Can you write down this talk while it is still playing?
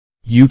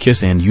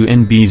UKIS and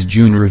UNB's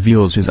June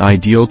reveals his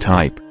ideal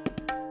type.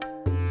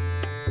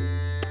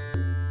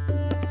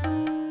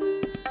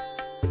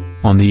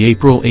 On the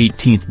April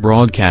 18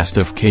 broadcast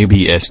of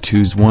KBS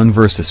 2's 1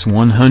 vs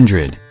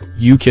 100,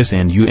 UKIS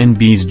and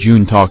UNB's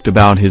June talked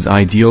about his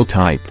ideal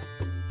type.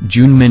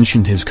 June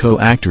mentioned his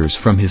co-actors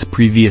from his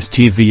previous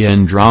TV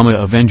and drama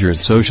Avengers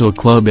Social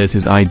Club as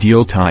his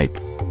ideal type.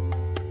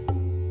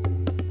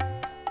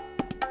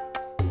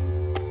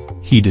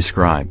 He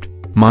described,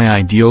 "My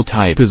ideal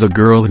type is a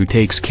girl who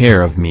takes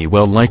care of me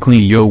well like Lee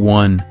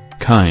Yo-won,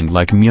 kind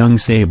like Myung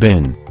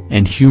Se-bin,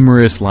 and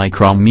humorous like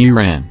Ra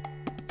Mi-ran."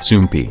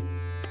 Soompi.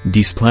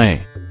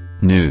 Display.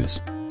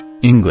 News.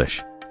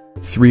 English.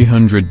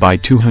 300 by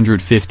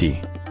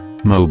 250.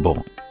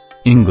 Mobile.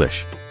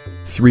 English.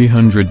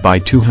 300 by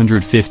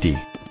 250.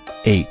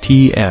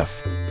 ATF.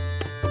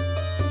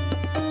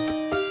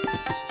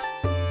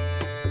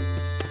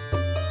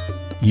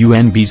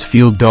 UNB's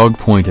Field Dog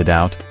pointed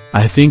out,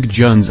 "I think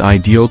Jun's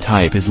ideal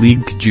type is Lee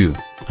Kju,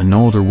 an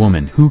older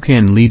woman who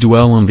can lead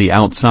well on the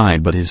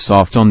outside but is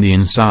soft on the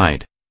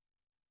inside."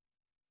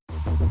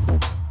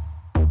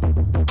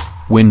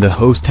 When the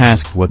host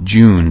asked what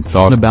June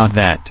thought about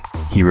that,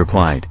 he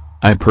replied,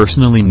 "I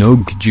personally know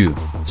Kju,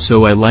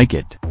 so I like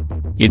it.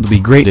 It'd be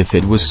great if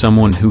it was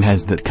someone who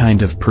has that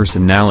kind of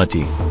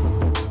personality."